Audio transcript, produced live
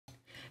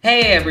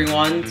Hey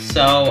everyone,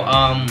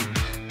 I'm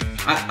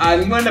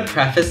going to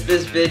preface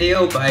this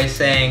video by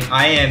saying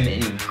I am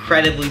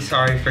incredibly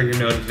sorry for your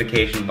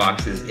notification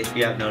boxes if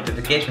you have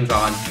notifications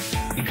on,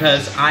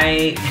 because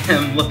I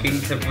am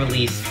looking to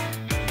release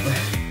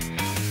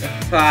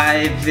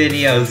 5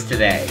 videos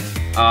today.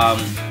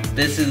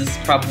 This is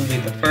probably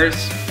the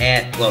first,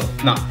 and, well,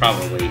 not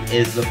probably,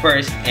 is the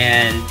first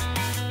and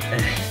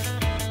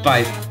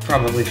by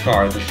probably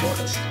far the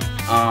shortest.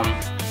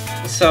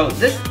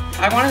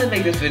 I wanted to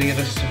make this video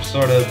just to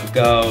sort of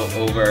go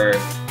over,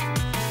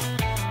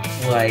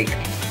 like,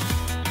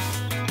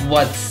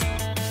 what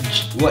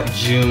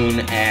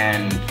June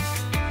and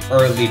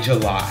early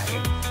July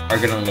are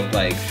gonna look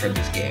like for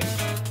this game.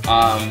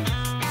 I'm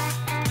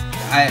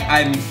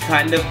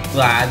kind of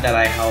glad that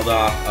I held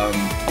off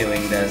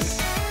doing this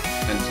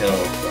until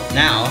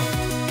now,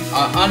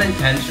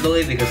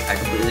 unintentionally, because I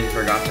completely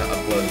forgot to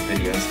upload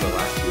videos the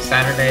last 2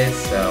 Saturdays,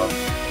 so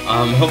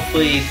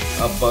hopefully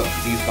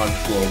these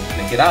bunch will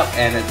make it up,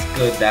 and it's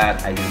good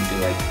that I didn't do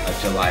like a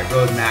July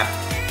roadmap,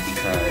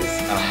 because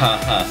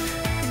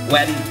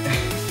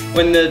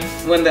when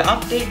the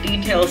update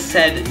details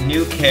said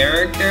new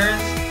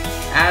characters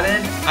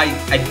added, I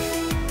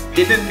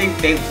didn't think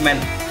they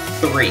meant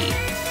 3,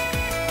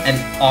 and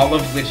all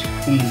of which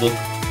who look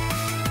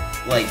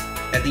like,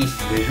 at least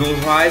visuals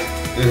wise,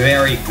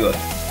 very good.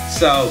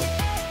 So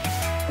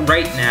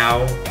right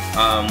now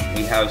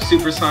we have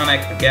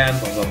Supersonic again,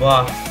 blah blah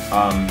blah.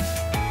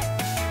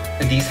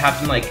 These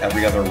happen like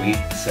every other week,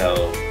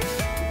 so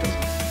it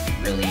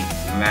doesn't really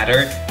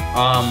matter.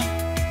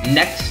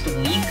 Next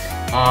week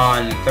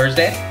on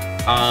Thursday,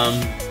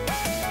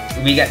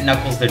 we get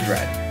Knuckles the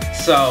Dread.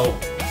 So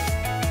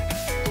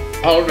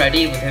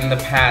already within the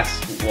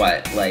past,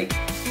 what, like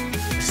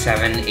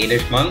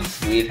 7-8ish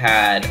months, we've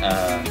had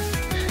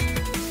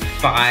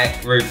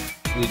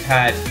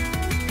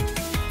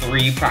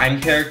 3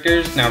 Prime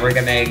characters. Now we're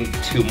getting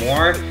 2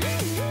 more.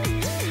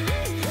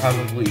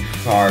 Probably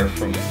far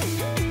from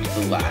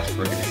the last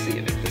we're gonna see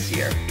of it this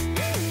year.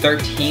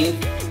 13th,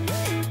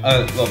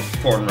 well,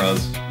 Thorn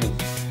Rose.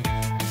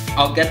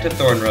 I'll get to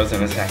Thorn Rose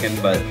in a second,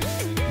 but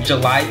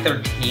July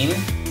 13th,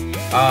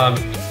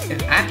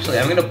 actually,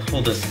 I'm gonna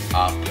pull this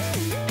up.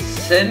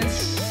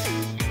 Since,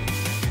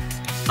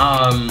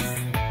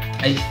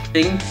 I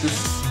think the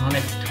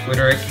Sonic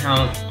Twitter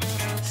account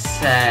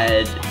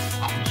said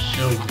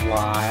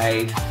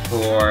July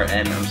 4,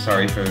 and I'm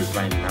sorry for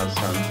my mouse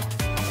sounds.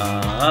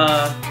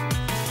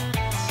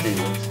 Let's see.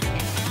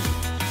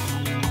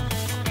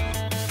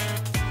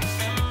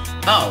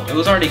 Oh, it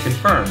was already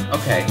confirmed.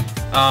 Okay.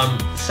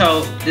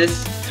 So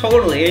this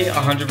totally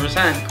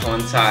 100%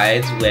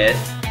 coincides with.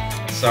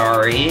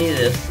 Sorry,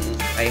 this is.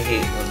 I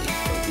hate when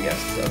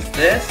OBS does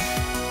this.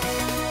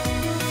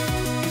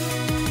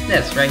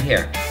 This right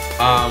here.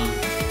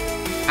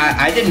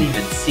 I didn't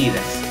even see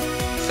this.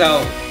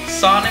 So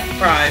Sonic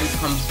Prime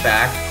comes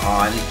back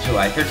on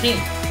July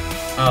 13th.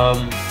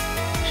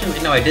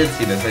 Actually, no, I did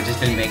see this, I just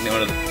didn't make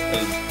note of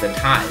the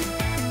time.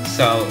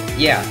 So,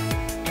 yeah,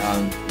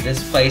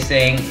 this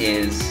placing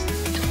is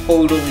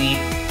totally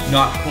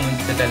not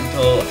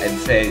coincidental. I'd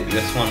say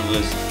this one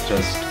was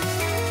just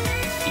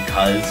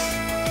because,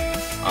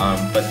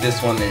 but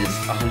this one is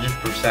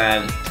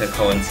 100% to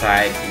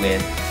coincide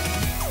with.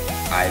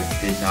 I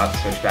did not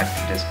switch back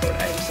to Discord,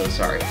 I am so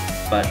sorry.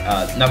 But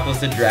Knuckles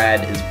the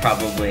Dread is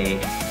probably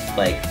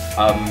like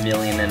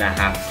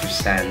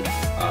 1.5%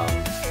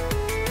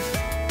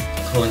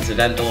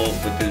 coincidental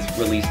with his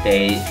release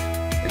date.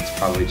 It's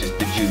probably just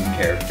the June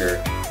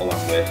character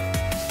along with.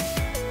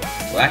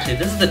 Well, actually,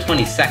 this is the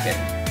 22nd.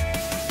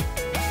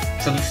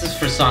 So this is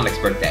for Sonic's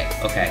birthday.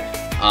 Okay.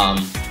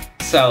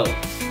 So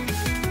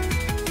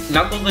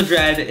Knuckles the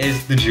Dread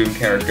is the June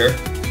character.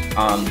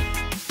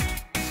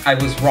 I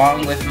was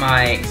wrong with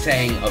my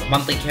saying of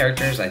monthly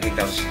characters. I think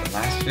that was just the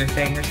last year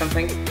thing or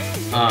something.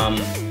 Or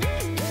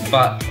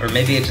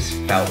maybe it just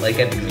felt like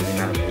it because of the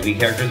amount of movie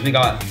characters we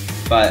got.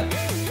 But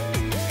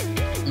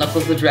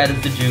Knuckles the Dread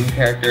is the June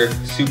character.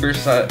 Super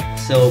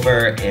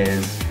Silver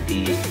is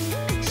the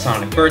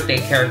Sonic birthday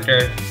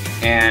character,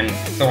 and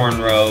Thorn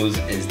Rose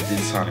is the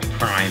Sonic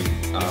Prime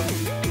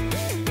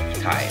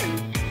tie-in.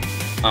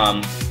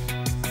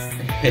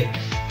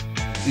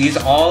 These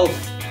all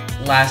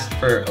last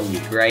for a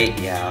week, right?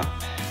 Yeah,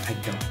 I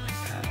don't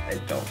like that. I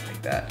don't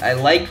like that. I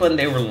liked when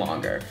they were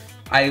longer.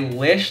 I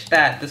wish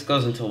that this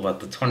goes until, what,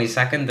 the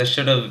 22nd? This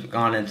should have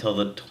gone until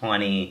the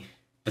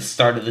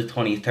start of the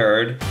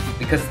 23rd,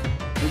 because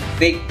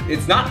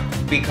it's not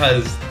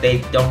because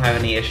they don't have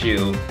any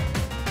issue.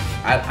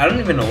 I don't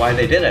even know why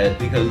they did it,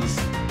 because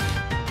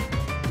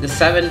the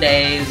 7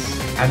 days,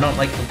 I don't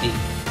like the week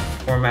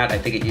format. I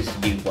think it used to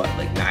be, what,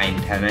 like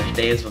 9-10ish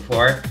days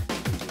before.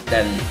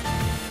 Then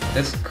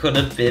this could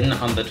have been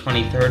on the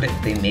 23rd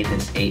if they made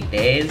this 8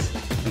 days.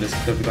 And this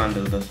could have gone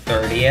to the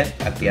 30th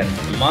at the end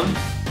of the month.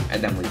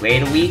 And then we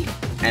wait a week,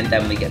 and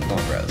then we get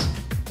Thorn Rose.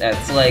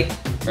 That's like,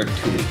 or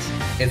 2 weeks.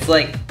 It's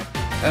like,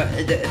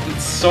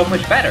 it's so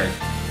much better.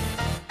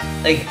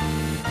 Like,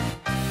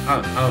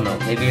 I don't know,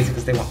 maybe it's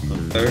because they want the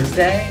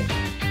Thursday?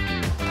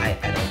 I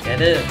don't get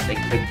to make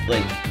big,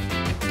 like, I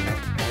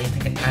don't really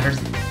think it matters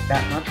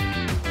that much.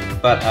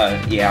 But,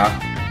 yeah.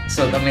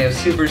 So then we have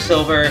Super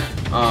Silver.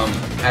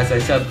 As I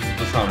said, this is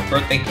the Sonic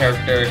birthday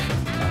character.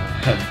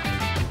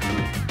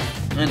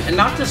 And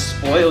not to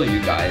spoil you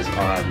guys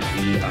on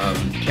the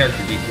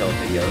character detail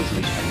videos,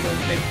 which I'm going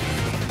to make.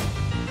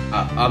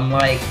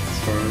 Unlike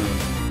sort of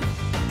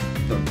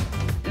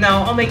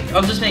no,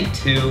 I'll just make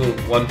two.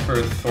 One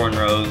for Thorn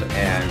Rose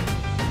and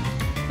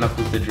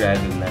Knuckles the Dread,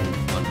 and then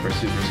one for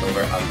Super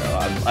Silver. I don't know.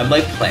 I'm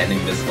like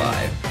planning this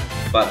live,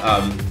 but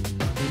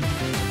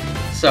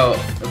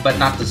but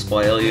not to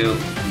spoil you,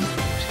 he's the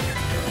worst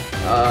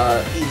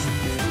character. He's the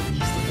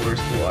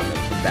worst one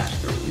of the batch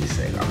they're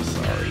releasing. I'm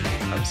sorry.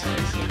 I'm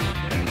sorry, Silver.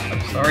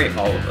 I'm sorry,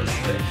 all of us.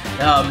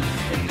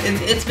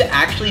 It's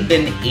actually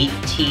been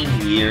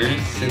 18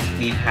 years since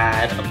we've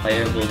had a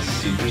playable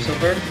Super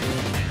Silver,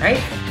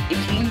 right?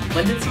 18?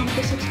 When did Sonic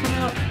 06 come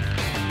out?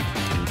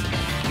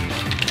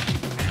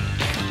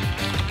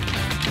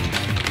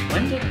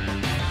 When did?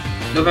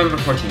 November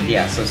 14th,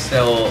 yeah, so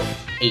still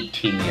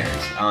 18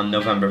 years. On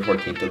November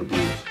 14th it'll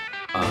be,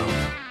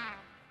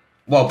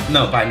 well,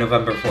 no, by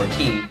November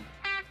 14th,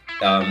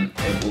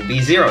 it will be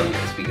 0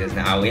 years, because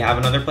now we have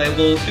another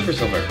playable Super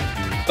Silver.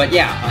 But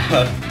yeah,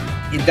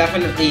 it's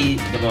definitely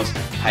the most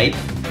hype,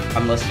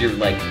 unless you're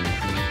like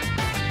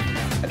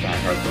a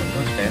diehard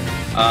Pokemon fan.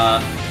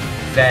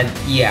 Then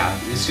yeah,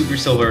 Super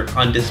Silver,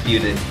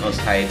 undisputed, most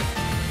hype.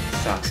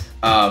 Sucks.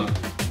 And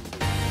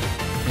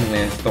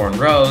then Thorn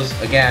Rose,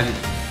 again,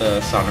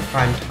 the Sonic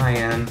Prime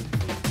tie-in.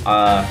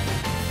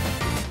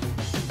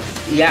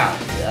 Yeah,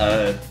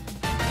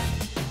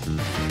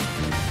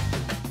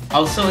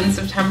 also in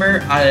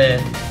September,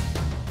 I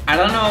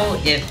don't know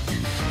if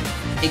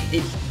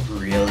it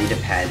really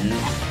depends.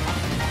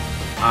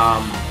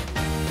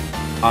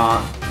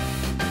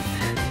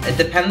 It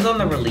depends on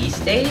the release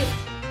date,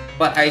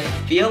 but I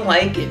feel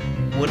like it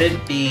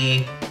wouldn't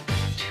be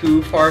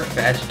too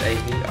far-fetched. I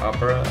hate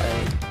Opera.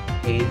 I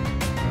hate.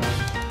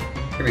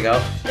 Here we go.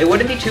 It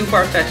wouldn't be too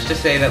far-fetched to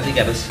say that we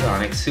get a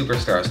Sonic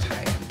Superstars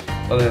tie-in,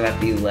 whether that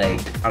be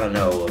like, I don't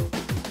know, a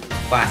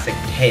classic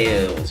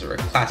Tails or a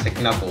classic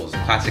Knuckles, a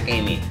classic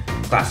Amy,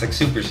 classic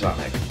Super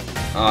Sonic.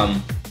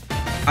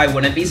 I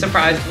wouldn't be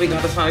surprised if we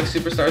got a Sonic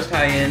Superstars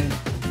tie-in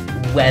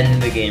when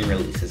the game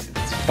releases.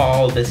 It's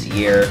fall this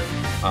year.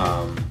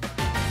 Fall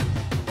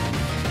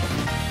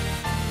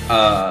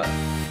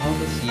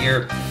this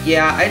year.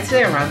 Yeah, I'd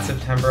say around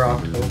September,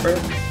 October.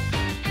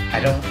 I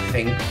don't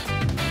think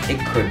it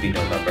could be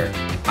November.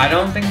 I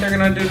don't think they're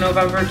gonna do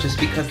November just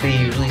because they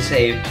usually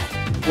save,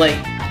 like,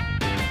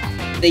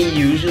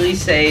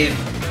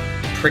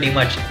 pretty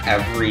much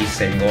every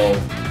single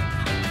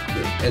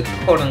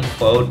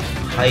quote-unquote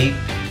hype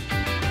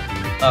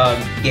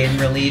game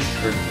release,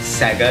 or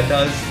Sega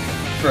does,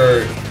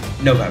 for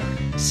November.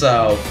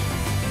 So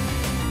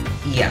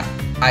yeah,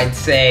 I'd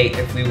say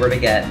if we were to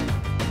get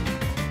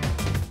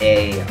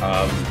a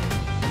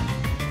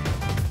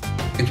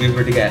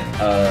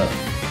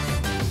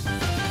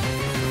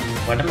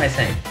what am I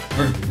saying?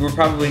 We're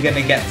probably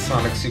gonna get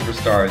Sonic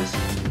Superstars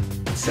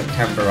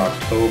September,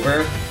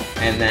 October,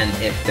 and then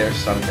if there's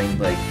something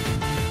like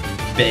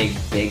big,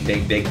 it's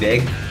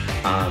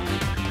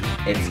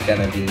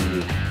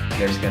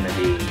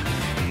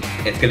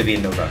gonna be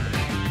in November,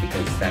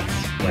 because that's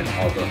when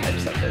all the hype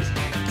stuff is.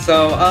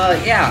 So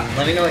yeah,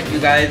 let me know what you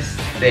guys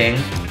think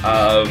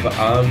of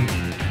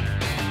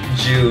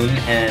June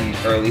and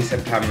early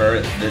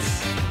September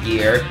this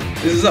year.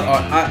 This is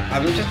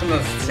I'm just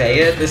gonna say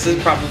it. This is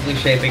probably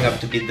shaping up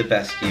to be the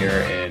best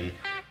year in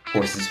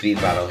Forces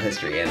Speed Battle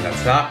history, and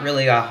that's not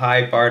really a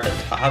high bar to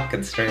top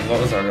considering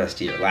what was our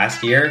best year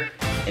last year,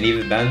 and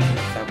even then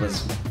that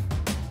was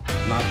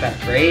not that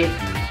great.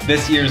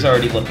 This year's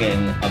already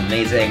looking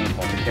amazing.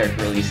 All the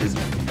character releases,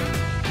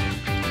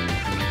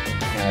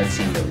 yeah, it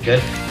seemed really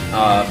good.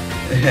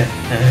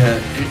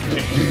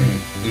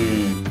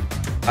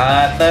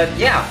 But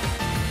yeah,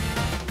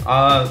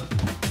 I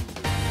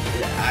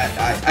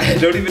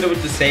don't even know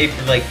what to say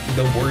for like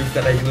the words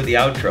that I do in the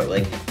outro.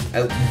 Like,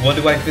 what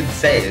do I even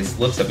say? This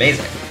looks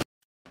amazing.